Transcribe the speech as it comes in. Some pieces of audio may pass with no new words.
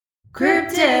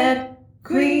Cryptid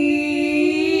Queens.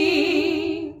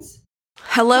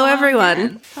 Hello, everyone.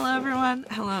 Again. Hello, everyone.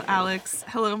 Hello, Alex.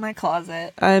 Hello, my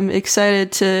closet. I'm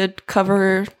excited to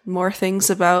cover more things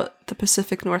about the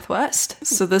Pacific Northwest.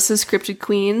 So this is Cryptid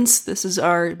Queens. This is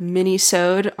our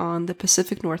mini-sode on the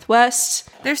Pacific Northwest.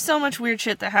 There's so much weird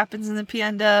shit that happens in the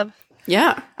PNW.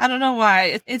 Yeah. I don't know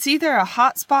why. It's either a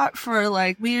hot spot for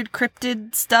like weird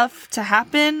cryptid stuff to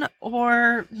happen,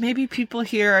 or maybe people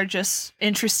here are just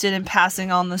interested in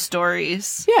passing on the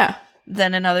stories. Yeah.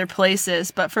 Than in other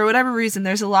places. But for whatever reason,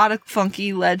 there's a lot of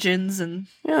funky legends and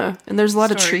there's a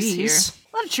lot of trees. Here.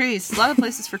 A lot of trees. A lot of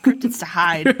places for cryptids to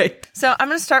hide. Right. So I'm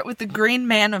going to start with the Green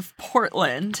Man of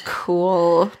Portland.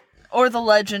 Cool. Or the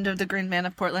legend of the Green Man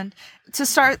of Portland. To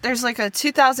start, there's like a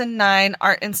 2009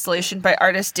 art installation by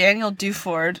artist Daniel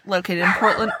Duford located in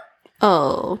Portland.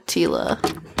 Oh, Tila.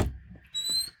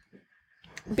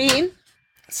 Bean,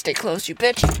 stay close, you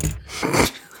bitch.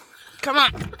 Come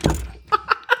on.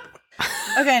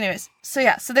 Okay, anyways. So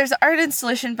there's an art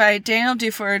installation by Daniel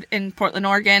Duford in Portland,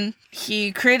 Oregon.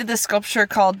 He created this sculpture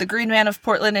called The Green Man of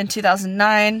Portland in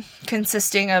 2009,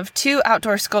 consisting of 2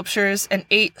 outdoor sculptures and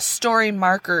 8 story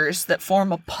markers that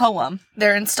form a poem.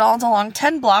 They're installed along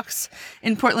 10 blocks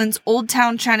in Portland's Old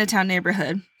Town Chinatown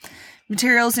neighborhood.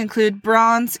 Materials include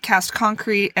bronze, cast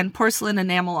concrete, and porcelain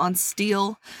enamel on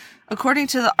steel. According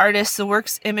to the artist, the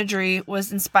work's imagery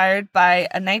was inspired by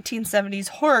a 1970s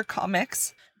horror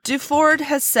comics. Duford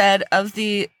has said of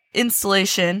the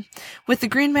installation, "With the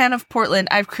Green Man of Portland,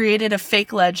 I've created a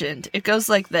fake legend. It goes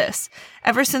like this.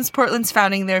 Ever since Portland's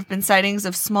founding, there have been sightings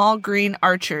of small green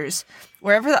archers.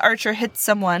 Wherever the archer hits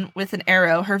someone with an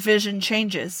arrow, her vision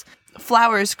changes.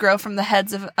 Flowers grow from the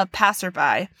heads of a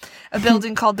passerby. A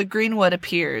building called the Greenwood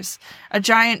appears. A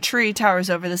giant tree towers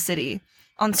over the city.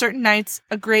 On certain nights,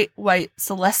 a great white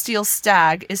celestial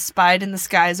stag is spied in the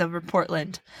skies over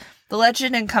Portland. The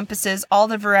legend encompasses all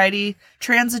the variety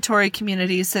transitory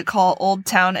communities that call Old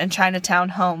Town and Chinatown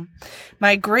home.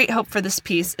 My great hope for this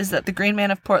piece is that the Green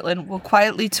Man of Portland will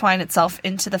quietly twine itself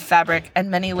into the fabric and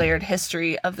many-layered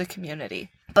history of the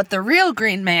community." But the real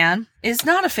Green Man is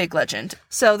not a fake legend.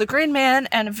 So the Green Man,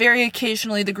 and very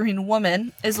occasionally the Green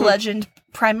Woman, is a legend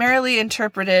primarily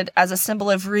interpreted as a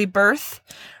symbol of rebirth,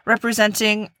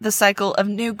 representing the cycle of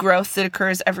new growth that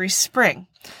occurs every spring.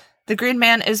 The Green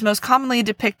Man is most commonly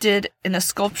depicted in a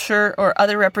sculpture or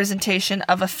other representation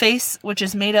of a face which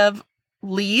is made of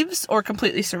leaves or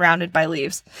completely surrounded by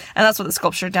leaves. And that's what the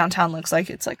sculpture downtown looks like.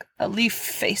 It's like a leaf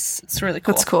face. It's really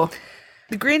cool. That's cool.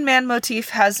 The Green Man motif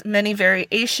has many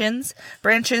variations.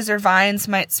 Branches or vines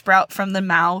might sprout from the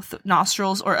mouth,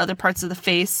 nostrils, or other parts of the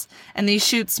face, and these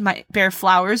shoots might bear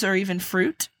flowers or even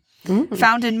fruit.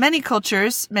 Found in many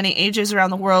cultures, many ages around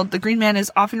the world, the Green Man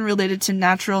is often related to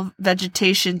natural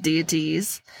vegetation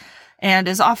deities and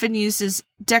is often used as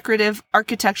decorative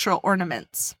architectural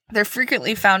ornaments. They're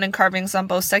frequently found in carvings on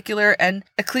both secular and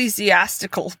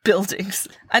ecclesiastical buildings.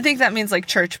 I think that means like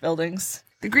church buildings.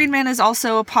 The Green Man is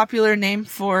also a popular name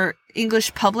for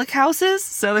English public houses,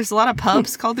 so there's a lot of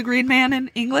pubs called the Green Man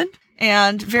in England.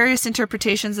 And various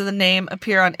interpretations of the name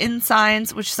appear on inn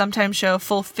signs, which sometimes show a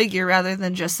full figure rather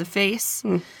than just the face.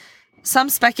 Some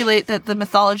speculate that the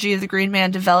mythology of the Green Man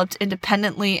developed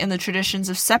independently in the traditions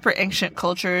of separate ancient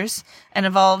cultures and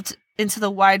evolved into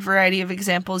the wide variety of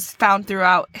examples found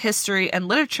throughout history and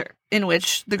literature, in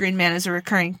which the Green Man is a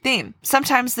recurring theme.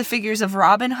 Sometimes the figures of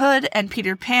Robin Hood and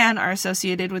Peter Pan are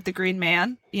associated with the Green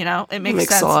Man. You know, it makes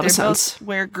sense. A lot They're of sense. both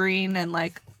wear green and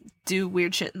like do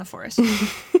weird shit in the forest.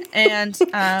 And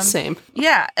Same.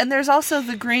 Yeah, and there's also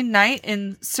the Green Knight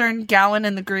in Sir Gawain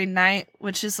and the Green Knight,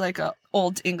 which is like a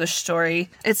old English story.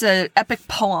 It's an epic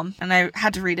poem, and I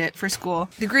had to read it for school.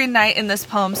 The Green Knight in this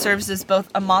poem serves as both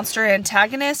a monster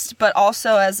antagonist, but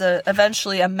also as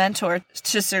eventually a mentor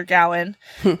to Sir Gawain,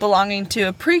 belonging to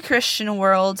a pre-Christian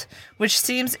world, which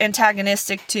seems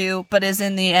antagonistic to, but is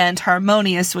in the end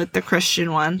harmonious with the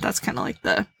Christian one. That's kind of like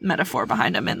the metaphor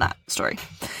behind him in that story.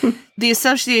 The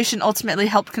association ultimately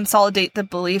helped consolidate the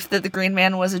belief that the Green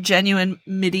Man was a genuine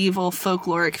medieval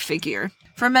folkloric figure.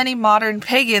 For many modern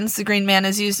pagans, the Green Man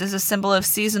is used as a symbol of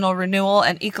seasonal renewal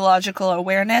and ecological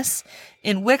awareness.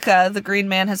 In Wicca, the Green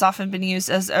Man has often been used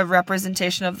as a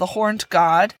representation of the horned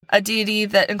god, a deity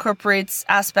that incorporates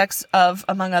aspects of,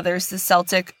 among others, the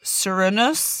Celtic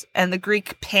Cernunnos and the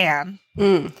Greek Pan.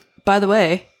 By the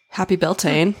way, happy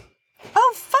Beltane.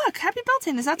 Oh, fuck! Happy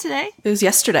Beltane. Is that today? It was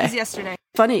yesterday. It was yesterday.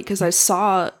 Funny, because I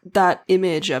saw that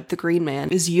image of the Green Man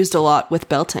is used a lot with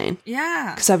Beltane.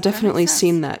 Yeah. Because I've definitely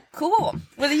seen that. Cool.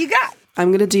 What do you got? I'm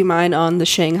going to do mine on the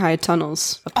Shanghai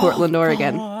tunnels of Portland,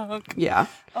 Oregon. Fuck. Yeah.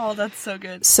 Oh, that's so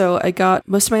good. So I got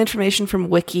most of my information from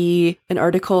Wiki, an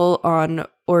article on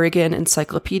Oregon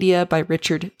Encyclopedia by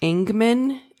Richard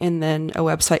Engman, and then a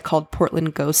website called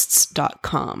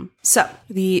portlandghosts.com. So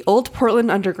the Old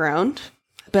Portland Underground,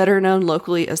 better known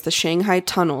locally as the Shanghai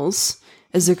Tunnels,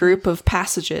 is a group of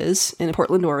passages in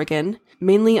Portland, Oregon,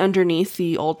 mainly underneath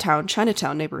the Old Town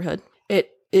Chinatown neighborhood.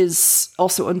 It is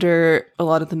also under a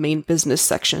lot of the main business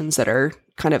sections that are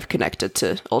kind of connected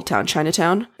to Old Town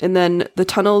Chinatown. And then the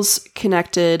tunnels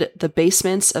connected the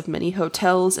basements of many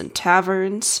hotels and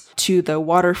taverns to the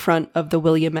waterfront of the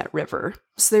Willamette River.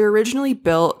 So they were originally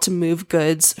built to move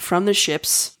goods from the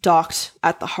ships docked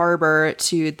at the harbor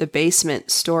to the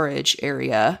basement storage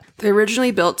area. They were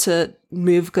originally built to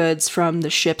move goods from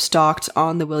the ships docked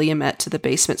on the Willamette to the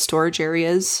basement storage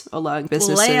areas, allowing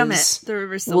businesses... Willamette. The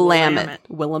river's the Willamette.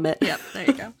 Willamette. Yep, there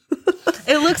you go.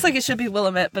 It looks like it should be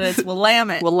Willamette, but it's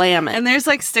Willamette. Willamette. And there's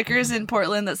like stickers in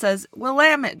Portland that says,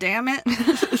 Willamette, damn it.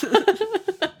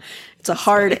 It's a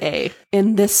hard A.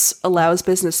 And this allows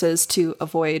businesses to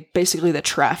avoid basically the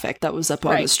traffic that was up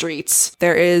on the streets.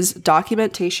 There is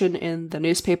documentation in the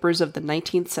newspapers of the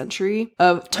 19th century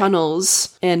of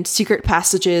tunnels and secret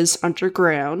passages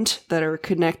underground that are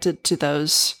connected to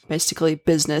those basically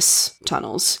business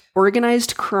tunnels.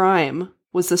 Organized crime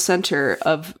was the center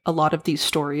of a lot of these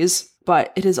stories,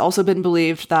 but it has also been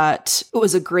believed that it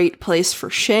was a great place for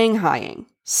shanghaiing.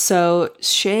 So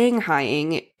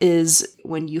shanghaiing is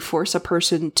when you force a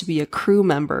person to be a crew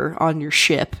member on your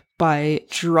ship by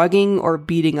drugging or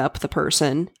beating up the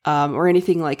person, or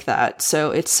anything like that. So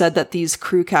it's said that these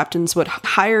crew captains would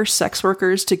hire sex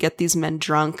workers to get these men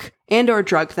drunk and or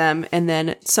drug them, and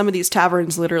then some of these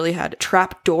taverns literally had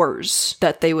trap doors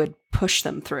that they would push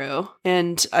them through.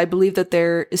 And I believe that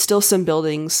there is still some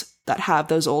buildings that have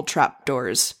those old trap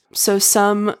doors. So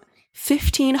some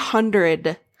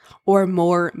 1,500 or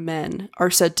more men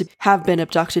are said to have been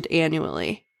abducted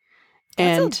annually.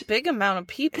 And that's a big amount of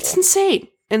people. It's insane.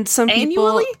 And some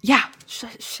annually? people... Yeah.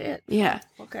 Shit. Yeah.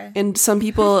 Okay. And some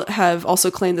people have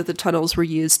also claimed that the tunnels were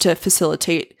used to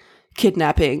facilitate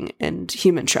kidnapping and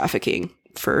human trafficking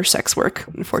for sex work,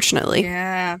 unfortunately.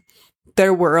 Yeah.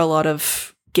 There were a lot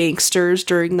of gangsters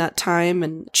during that time,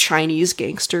 and Chinese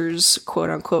gangsters, quote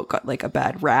unquote, got like a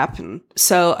bad rap. And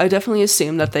so I definitely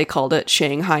assume that they called it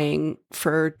shanghaiing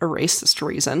for a racist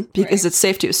reason, because it's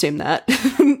safe to assume that.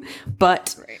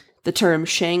 But the term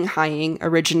shanghaiing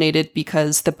originated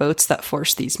because the boats that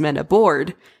forced these men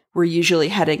aboard were usually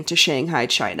heading to Shanghai,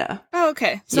 China. Oh,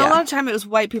 okay. So a lot of time it was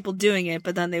white people doing it,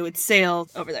 but then they would sail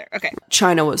over there. Okay.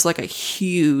 China was like a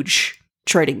huge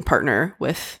trading partner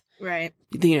with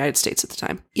the United States at the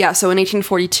time. Yeah, so in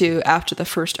 1842, after the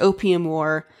First Opium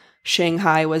War,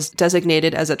 Shanghai was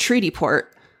designated as a treaty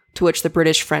port to which the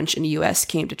British, French, and US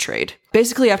came to trade.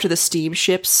 Basically, after the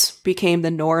steamships became the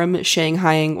norm,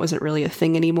 shanghaiing wasn't really a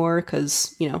thing anymore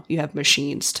because, you have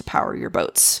machines to power your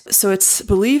boats. So it's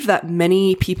believed that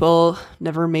many people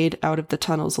never made out of the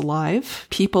tunnels alive.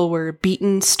 People were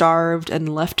beaten, starved,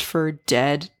 and left for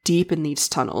dead deep in these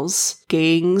tunnels.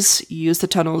 Gangs used the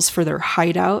tunnels for their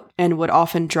hideout and would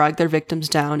often drag their victims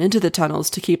down into the tunnels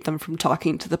to keep them from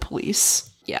talking to the police.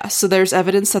 Yeah, so there's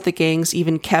evidence that the gangs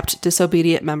even kept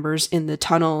disobedient members in the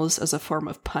tunnels as a form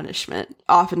of punishment.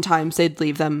 Oftentimes, they'd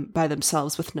leave them by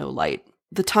themselves with no light.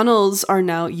 The tunnels are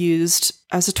now used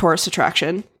as a tourist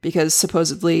attraction because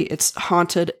supposedly it's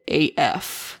haunted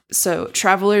AF. So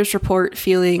travelers report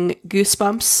feeling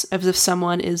goosebumps as if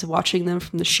someone is watching them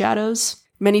from the shadows.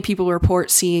 Many people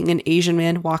report seeing an Asian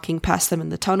man walking past them in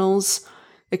the tunnels.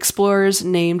 Explorers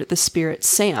named the spirit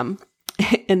Sam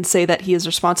and say that he is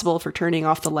responsible for turning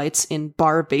off the lights in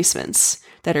bar basements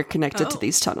that are connected to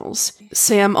these tunnels.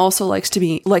 Sam also likes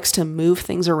to move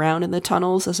things around in the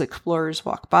tunnels as explorers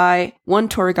walk by. One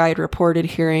tour guide reported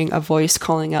hearing a voice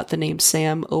calling out the name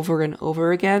Sam over and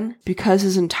over again. Because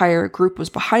his entire group was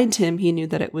behind him, he knew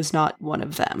that it was not one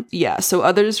of them. Yeah, so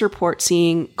others report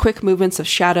seeing quick movements of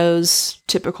shadows,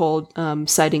 typical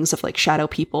sightings of like shadow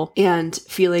people, and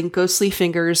feeling ghostly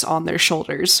fingers on their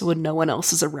shoulders when no one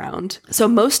else is around. So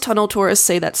most tunnel tourists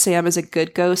say that Sam is a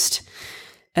good ghost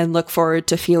and look forward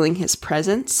to feeling his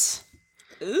presence.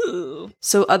 Ooh.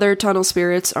 So other tunnel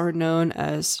spirits are known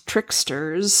as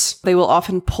tricksters. They will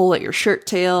often pull at your shirt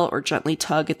tail or gently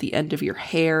tug at the end of your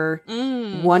hair.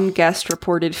 One guest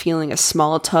reported feeling a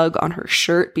small tug on her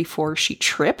shirt before she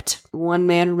tripped. One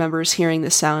man remembers hearing the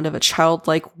sound of a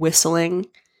childlike whistling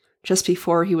just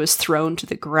before he was thrown to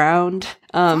the ground.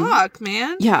 Fuck,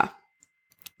 man. Yeah.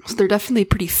 So they're definitely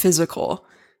pretty physical.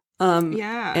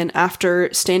 And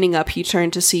after standing up, he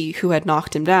turned to see who had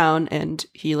knocked him down, and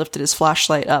he lifted his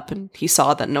flashlight up, and he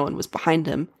saw that no one was behind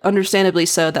him. Understandably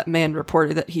so, that man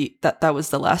reported that that was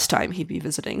the last time he'd be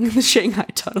visiting the Shanghai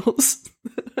tunnels.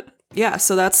 Yeah,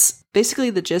 so that's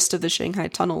basically the gist of the Shanghai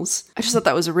tunnels. I just thought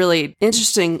that was a really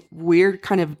interesting, weird,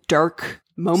 kind of dark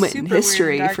moment in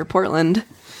history for Portland.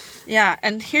 Yeah,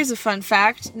 and here's a fun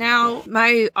fact. Now,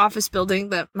 my office building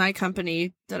that my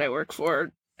company that I work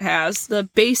for has, the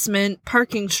basement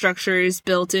parking structure is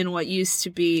built in what used to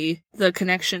be the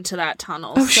connection to that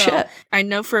tunnel. Oh, shit. I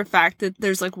know for a fact that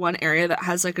there's like one area that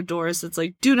has like a doors that's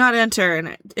like, do not enter,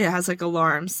 and it has like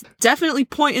alarms. Definitely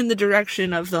point in the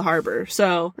direction of the harbor.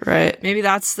 So maybe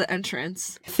that's the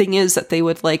entrance. Thing is that they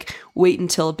would like wait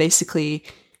until basically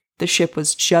the ship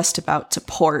was just about to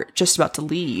port, just about to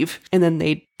leave, and then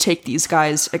they'd take these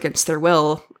guys against their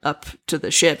will up to the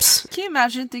ships. Can you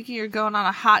imagine thinking you're going on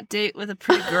a hot date with a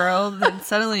pretty girl, then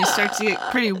suddenly you start to get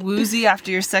pretty woozy after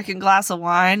your second glass of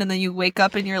wine, and then you wake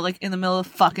up and you're like in the middle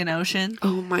of the fucking ocean.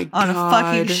 Oh my God. On a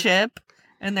fucking ship,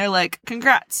 and they're like,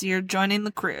 congrats, you're joining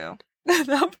the crew. That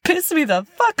would piss me the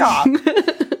fuck off.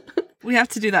 We have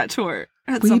to do that tour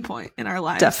at some point in our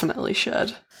lives. Definitely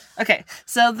should. Okay,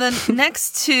 so the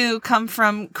next two come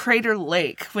from Crater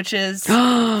Lake, which is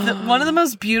one of the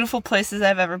most beautiful places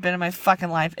I've ever been in my fucking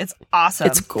life. It's awesome.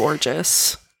 It's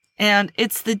gorgeous. And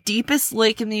it's the deepest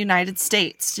lake in the United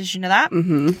States. Did you know that?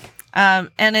 Mm-hmm.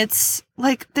 And it's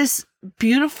like this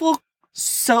beautiful,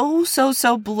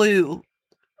 so blue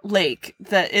lake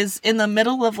that is in the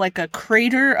middle of like a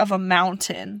crater of a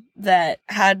mountain that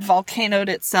had volcanoed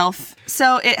itself.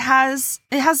 So it has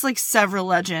like several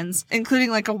legends, including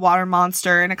like a water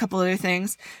monster and a couple other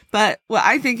things. But what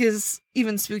I think is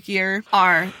even spookier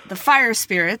are the fire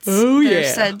spirits. They're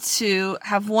said to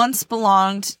have once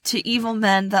belonged to evil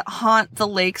men that haunt the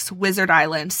lake's Wizard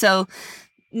Island. So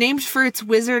named for its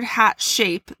wizard hat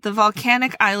shape, the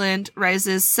volcanic island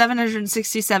rises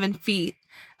 767 feet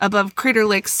above Crater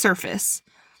Lake's surface.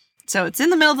 So it's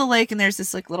in the middle of the lake, and there's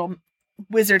this like little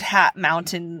wizard hat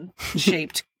mountain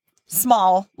shaped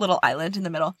small little island in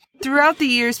the middle. Throughout the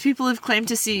years, people have claimed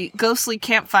to see ghostly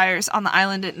campfires on the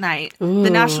island at night. Ooh. The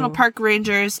National Park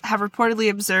Rangers have reportedly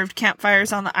observed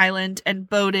campfires on the island and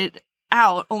boated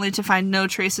out only to find no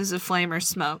traces of flame or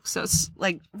smoke. So it's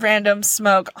like random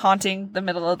smoke haunting the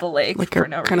middle of the lake like for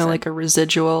no reason. Kind of like a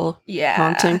residual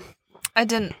haunting.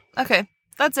 Okay,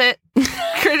 that's it.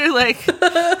 Crater Lake.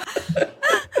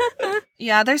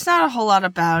 Yeah, there's not a whole lot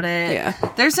about it. Yeah.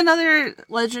 There's another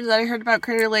legend that I heard about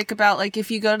Crater Lake about, like,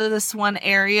 if you go to this one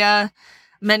area,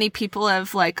 many people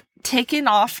have, like, taken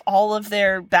off all of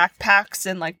their backpacks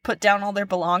and, like, put down all their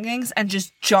belongings and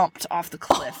just jumped off the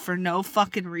cliff for no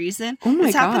fucking reason. Oh my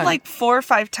It's happened, like, 4 or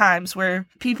 5 times where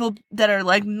people that are,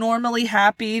 like, normally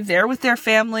happy, they're with their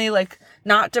family, like,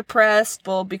 not depressed,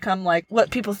 will become, like, what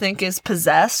people think is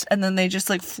possessed, and then they just,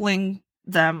 like, fling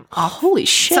them off. Holy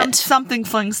shit. Something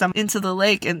flings them into the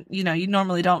lake, and, you know, you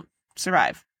normally don't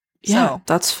survive. Yeah, so,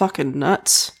 that's fucking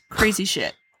nuts. Crazy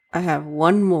shit. I have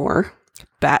one more.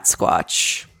 Bat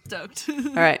Squatch. Stoked.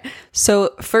 All right.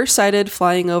 So, first sighted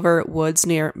flying over woods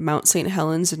near Mount St.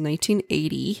 Helens in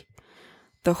 1980.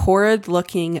 The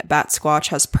horrid-looking bat squatch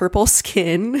has purple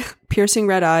skin, piercing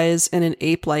red eyes, and an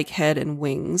ape-like head and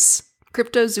wings.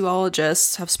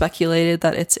 Cryptozoologists have speculated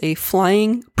that it's a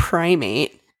flying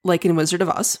primate, like in Wizard of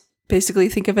Oz. Basically,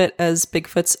 think of it as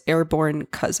Bigfoot's airborne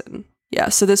cousin. Yeah,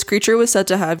 so this creature was said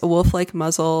to have a wolf-like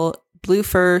muzzle, blue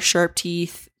fur, sharp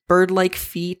teeth, bird-like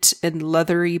feet, and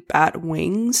leathery bat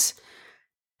wings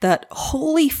that,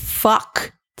 holy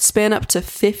fuck, span up to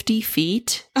 50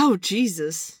 feet. Oh,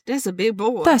 Jesus. That's a big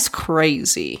boy. That's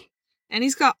crazy. And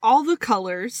he's got all the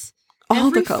colors.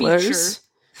 All the colors.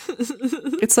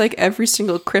 It's like every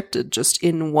single cryptid just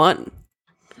in one.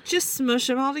 Just smush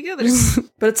them all together.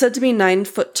 But it's said to be 9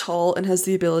 foot tall and has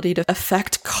the ability to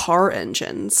affect car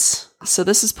engines. So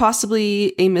this is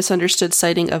possibly a misunderstood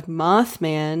sighting of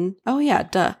Mothman. Oh yeah,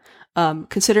 duh.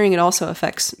 Considering it also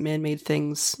affects man-made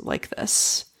things like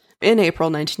this. In April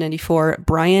 1994,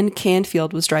 Brian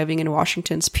Canfield was driving in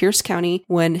Washington's Pierce County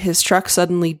when his truck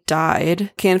suddenly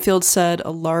died. Canfield said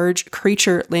a large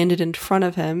creature landed in front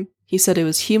of him. He said it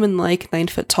was human-like, 9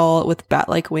 foot tall, with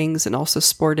bat-like wings, and also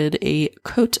sported a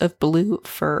coat of blue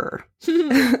fur.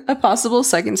 A possible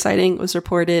second sighting was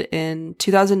reported in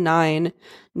 2009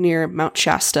 near Mount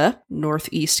Shasta,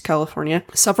 northeast California.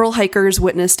 Several hikers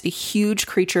witnessed a huge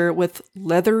creature with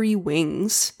leathery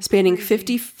wings spanning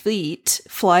 50 feet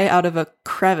fly out of a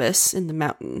crevice in the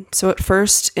mountain. So at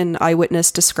first, an eyewitness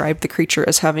described the creature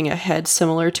as having a head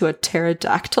similar to a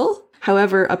pterodactyl.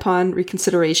 However, upon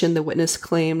reconsideration, the witness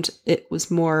claimed it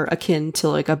was more akin to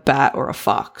like a bat or a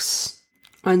fox.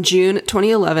 On June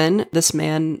 2011, this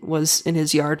man was in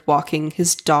his yard walking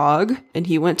his dog, and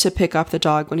he went to pick up the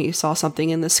dog when he saw something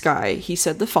in the sky. He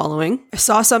said the following: "I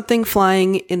saw something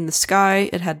flying in the sky.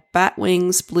 It had bat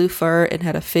wings, blue fur, and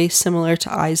had a face similar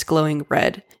to eyes glowing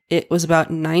red. It was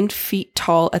about 9 feet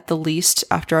tall at the least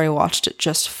after I watched it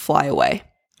just fly away."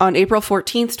 On April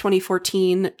 14th,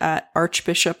 2014, at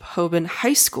Archbishop Hoban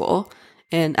High School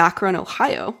in Akron,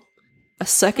 Ohio, a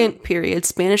second period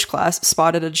Spanish class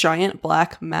spotted a giant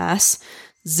black mass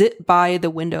zip by the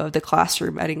window of the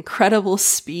classroom at incredible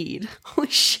speed. Holy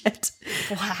shit.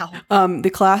 Wow.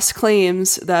 The class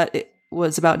claims that it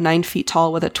was about 9 feet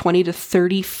tall with a 20 to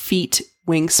 30 feet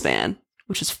wingspan,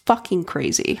 which is fucking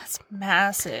crazy. That's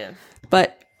massive.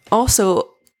 But also,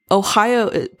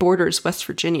 Ohio borders West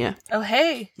Virginia. Oh,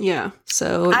 hey. Yeah,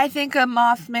 so... I think a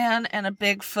Mothman and a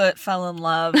Bigfoot fell in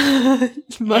love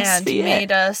must be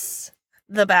made us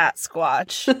the Bat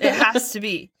Squatch. It has to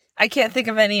be. I can't think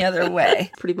of any other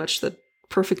way. Pretty much the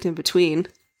perfect in between.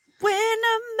 When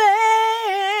a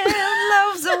man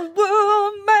loves a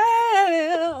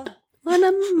woman. When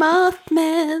a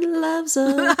Mothman loves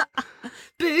a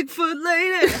Bigfoot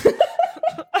lady.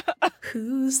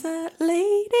 Who's that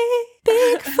lady?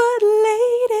 Bigfoot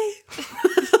lady.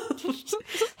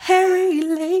 Hairy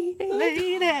lady.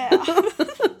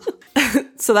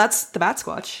 So that's the Bat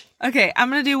Squatch. Okay, I'm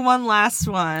going to do one last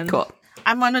one. Cool.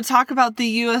 I'm going to talk about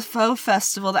the UFO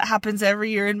festival that happens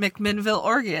every year in McMinnville,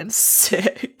 Oregon.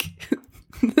 Sick.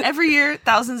 Every year,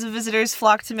 thousands of visitors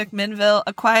flock to McMinnville,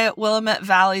 a quiet Willamette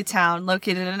Valley town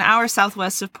located an hour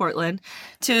southwest of Portland,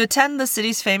 to attend the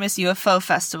city's famous UFO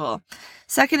festival.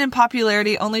 Second in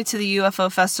popularity only to the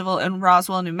UFO festival in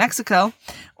Roswell, New Mexico,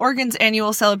 Oregon's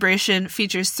annual celebration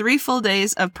features 3 full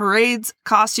days of parades,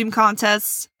 costume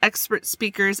contests, expert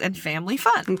speakers, and family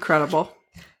fun. Incredible.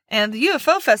 And the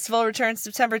UFO festival returns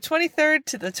September 23rd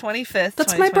to the 25th,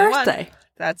 That's my birthday.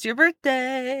 That's your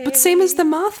birthday. But same as the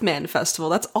Mothman Festival.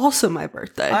 That's also my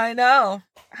birthday. I know.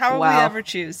 How will we ever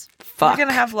choose? Fuck. We're going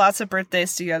to have lots of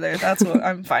birthdays together. That's what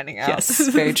I'm finding out. Yes,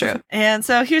 very true. And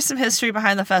so here's some history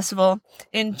behind the festival.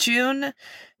 In June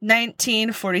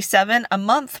 1947, a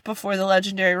month before the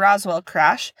legendary Roswell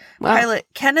crash, pilot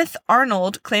Kenneth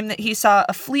Arnold claimed that he saw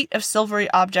a fleet of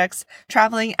silvery objects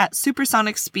traveling at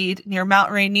supersonic speed near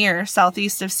Mount Rainier,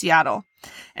 southeast of Seattle.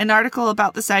 An article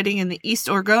about the sighting in the East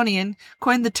Oregonian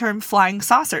coined the term flying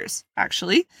saucers,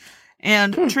 actually,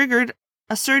 and triggered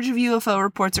a surge of UFO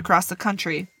reports across the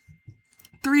country.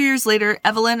 3 years later,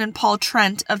 Evelyn and Paul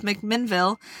Trent of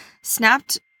McMinnville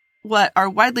snapped what are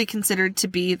widely considered to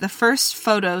be the first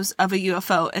photos of a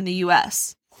UFO in the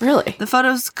U.S. Really? The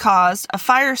photos caused a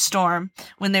firestorm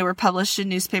when they were published in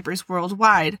newspapers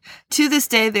worldwide. To this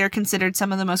day, they are considered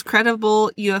some of the most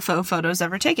credible UFO photos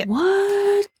ever taken.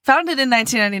 What? Founded in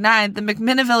 1999, the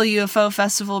McMinnville UFO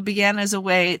Festival began as a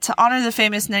way to honor the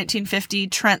famous 1950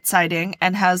 Trent sighting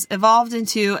and has evolved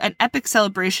into an epic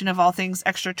celebration of all things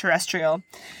extraterrestrial.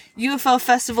 UFO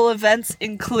festival events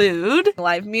include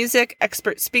live music,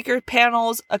 expert speaker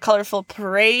panels, a colorful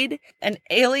parade, an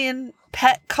alien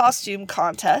pet costume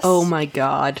contest. Oh my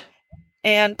god.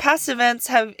 And past events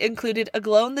have included a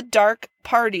glow-in-the-dark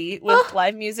party with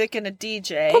live music and a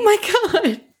DJ. Oh my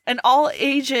god. An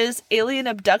all-ages alien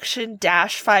abduction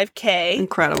dash 5K.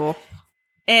 Incredible.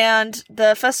 And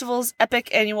the festival's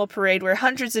epic annual parade where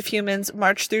hundreds of humans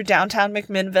march through downtown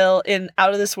McMinnville in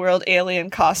out-of-this-world alien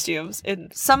costumes.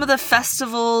 And some of the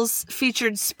festival's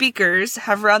featured speakers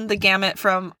have run the gamut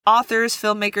from authors,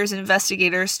 filmmakers, and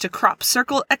investigators to crop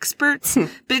circle experts,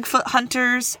 Bigfoot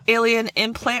hunters, alien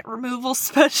implant removal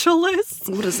specialists.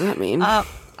 What does that mean?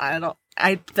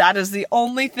 That is the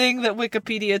only thing that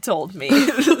Wikipedia told me.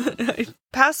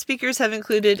 Past speakers have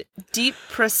included Deep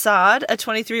Prasad, a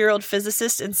 23-year-old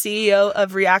physicist and CEO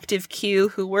of Reactive Q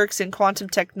who works in quantum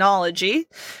technology,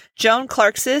 Joan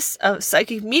Clarksis, a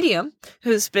psychic medium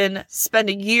who's been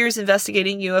spending years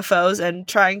investigating UFOs and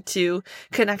trying to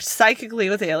connect psychically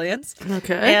with aliens,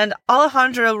 and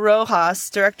Alejandro Rojas,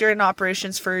 director in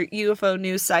operations for UFO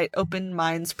news site Open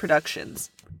Minds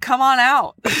Productions. Come on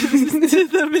out to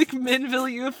the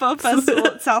McMinnville UFO Festival.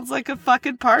 It sounds like a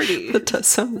fucking party. That does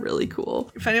sound really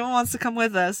cool. If anyone wants to come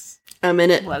with us, I'm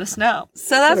in it. Let us know.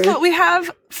 So that's what we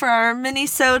have for our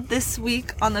mini-sode this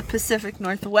week on the Pacific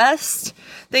Northwest.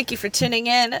 Thank you for tuning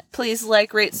in. Please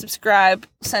like, rate, subscribe,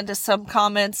 send us some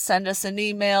comments, send us an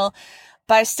email.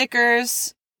 Buy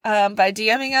stickers by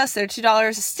DMing us. They're $2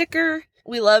 a sticker.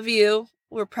 We love you.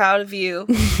 We're proud of you.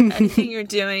 Anything you're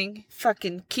doing,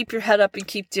 fucking keep your head up and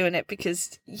keep doing it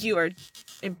because you are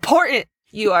important.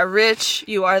 You are rich.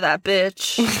 You are that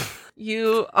bitch.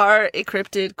 You are a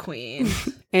cryptid queen.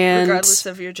 And regardless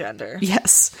of your gender.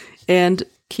 Yes. And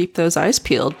keep those eyes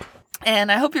peeled.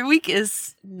 And I hope your week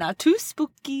is not too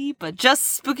spooky, but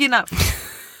just spooky enough.